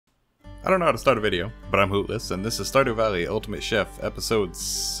I don't know how to start a video, but I'm Hootless, and this is Stardew Valley Ultimate Chef, episode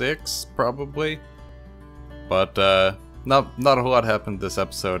 6, probably? But, not a whole lot happened this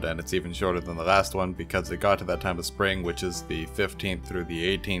episode, and it's even shorter than the last one, because it got to that time of spring, which is the 15th through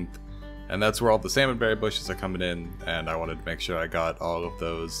the 18th, and that's where all the salmonberry bushes are coming in, and I wanted to make sure I got all of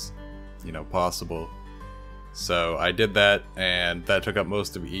those, possible. So I did that, and that took up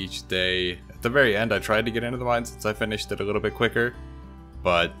most of each day. At the very end, I tried to get into the mine since I finished it a little bit quicker.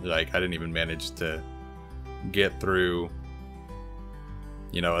 But, I didn't even manage to get through,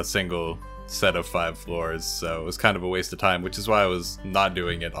 a single set of 5 floors, so it was kind of a waste of time, which is why I was not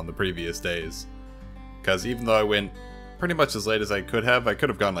doing it on the previous days. Because even though I went pretty much as late as I could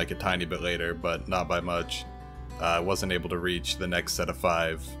have gone a tiny bit later, but not by much. I wasn't able to reach the next set of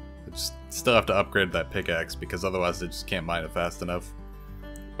 5. I just still have to upgrade that pickaxe, because otherwise I just can't mine it fast enough.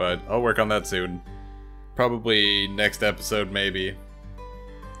 But I'll work on that soon. Probably next episode, maybe.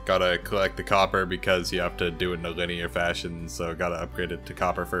 Gotta collect the copper because you have to do it in a linear fashion, so gotta upgrade it to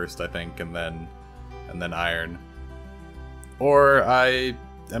copper first, I think, and then iron. Or I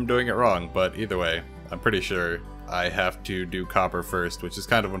am doing it wrong, but either way, I'm pretty sure I have to do copper first, which is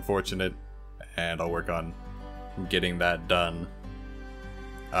kind of unfortunate, and I'll work on getting that done.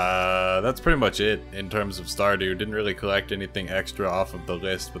 That's pretty much it in terms of Stardew. Didn't really collect anything extra off of the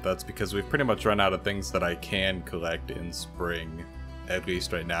list, but that's because we've pretty much run out of things that I can collect in spring. At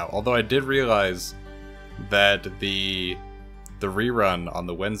least right now. Although I did realize that the rerun on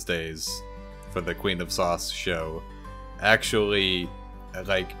the Wednesdays for the Queen of Sauce show actually,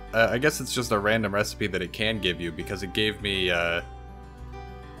 I guess it's just a random recipe that it can give you, because it gave me,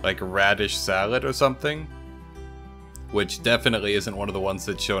 radish salad or something, which definitely isn't one of the ones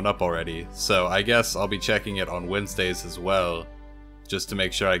that's shown up already. So I guess I'll be checking it on Wednesdays as well, just to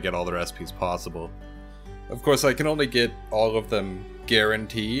make sure I get all the recipes possible. Of course, I can only get all of them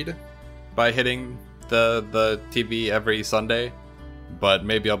guaranteed by hitting the TV every Sunday, but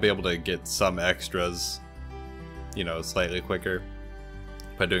maybe I'll be able to get some extras, slightly quicker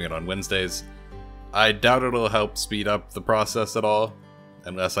by doing it on Wednesdays. I doubt it'll help speed up the process at all,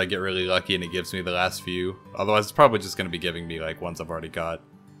 unless I get really lucky and it gives me the last few. Otherwise, it's probably just going to be giving me, ones I've already got.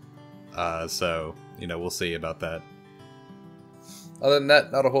 So, we'll see about that. Other than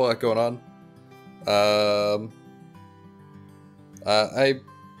that, not a whole lot going on.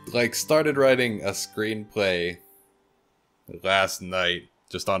 I started writing a screenplay last night,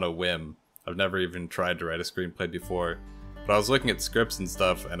 just on a whim. I've never even tried to write a screenplay before, but I was looking at scripts and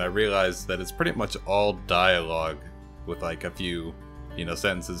stuff, and I realized that it's pretty much all dialogue, with a few,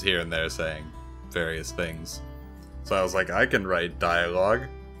 sentences here and there saying various things. So I was like, I can write dialogue,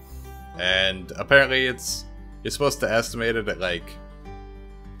 and apparently you're supposed to estimate it at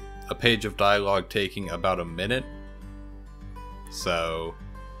a page of dialogue taking about a minute. So,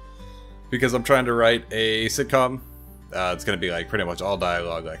 because I'm trying to write a sitcom, it's going to be pretty much all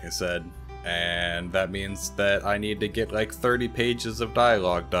dialogue, like I said, and that means that I need to get 30 pages of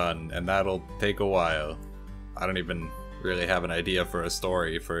dialogue done, and that'll take a while. I don't even really have an idea for a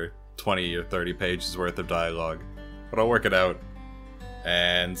story for 20 or 30 pages worth of dialogue, but I'll work it out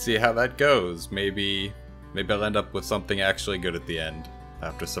and see how that goes. Maybe I'll end up with something actually good at the end,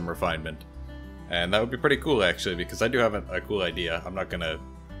 after some refinement. And that would be pretty cool, actually, because I do have a cool idea. I'm not gonna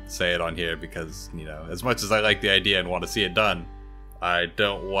say it on here because, as much as I like the idea and want to see it done, I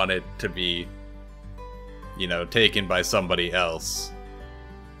don't want it to be, taken by somebody else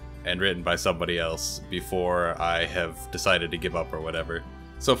and written by somebody else before I have decided to give up or whatever.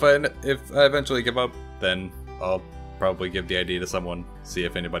 So if I eventually give up, then I'll probably give the idea to someone, see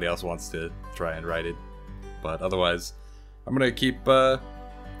if anybody else wants to try and write it. But otherwise, I'm gonna keep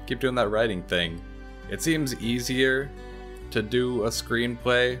doing that writing thing. It seems easier to do a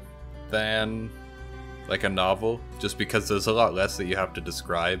screenplay than a novel, just because there's a lot less that you have to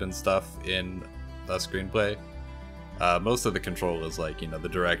describe and stuff in a screenplay. Most of the control is the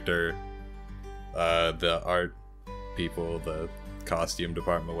director, the art people, the costume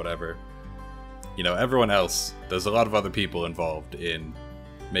department, whatever. Everyone else, there's a lot of other people involved in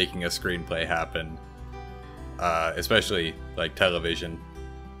making a screenplay happen. Especially television,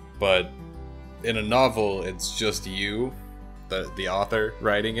 but in a novel it's just you, the author,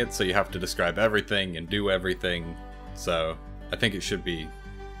 writing it, so you have to describe everything and do everything. So I think it should be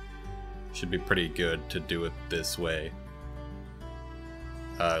pretty good to do it this way.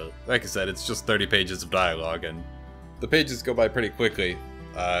 Like I said, it's just 30 pages of dialogue, and the pages go by pretty quickly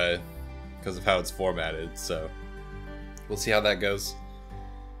because of how it's formatted, so we'll see how that goes.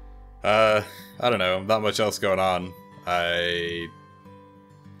 I don't know, not much else going on. I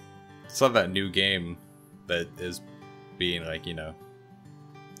saw that new game that is being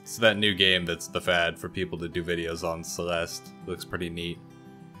It's that new game that's the fad for people to do videos on. Celeste looks pretty neat.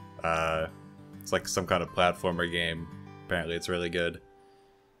 It's like some kind of platformer game. Apparently, it's really good.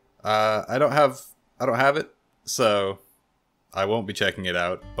 I don't have it, so I won't be checking it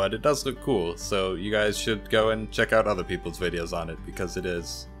out. But it does look cool, so you guys should go and check out other people's videos on it because it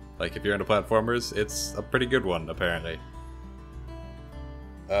is like if you're into platformers, it's a pretty good one apparently.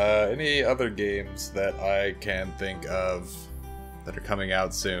 Any other games that I can think of that are coming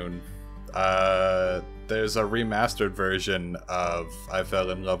out soon? There's a remastered version of I Fell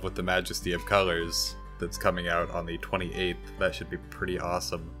in Love with the Majesty of Colors that's coming out on the 28th. That should be pretty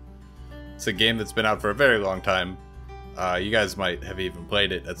awesome. It's a game that's been out for a very long time. You guys might have even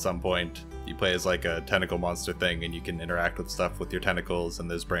played it at some point. You play as like a tentacle monster thing and you can interact with stuff with your tentacles,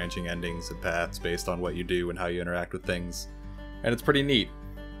 and there's branching endings and paths based on what you do and how you interact with things. And it's pretty neat.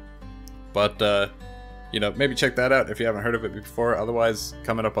 But, you know, maybe check that out if you haven't heard of it before. Otherwise,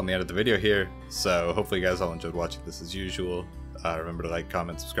 coming up on the end of the video here. So hopefully you guys all enjoyed watching this as usual. Remember to like,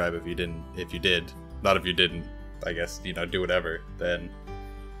 comment, subscribe if you didn't. If you did. Not if you didn't. I guess, you know, do whatever. Then,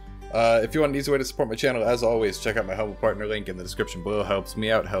 if you want an easy way to support my channel, as always, check out my Humble Partner link in the description below. Helps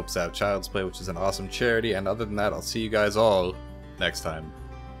me out, helps out Child's Play, which is an awesome charity. And other than that, I'll see you guys all next time.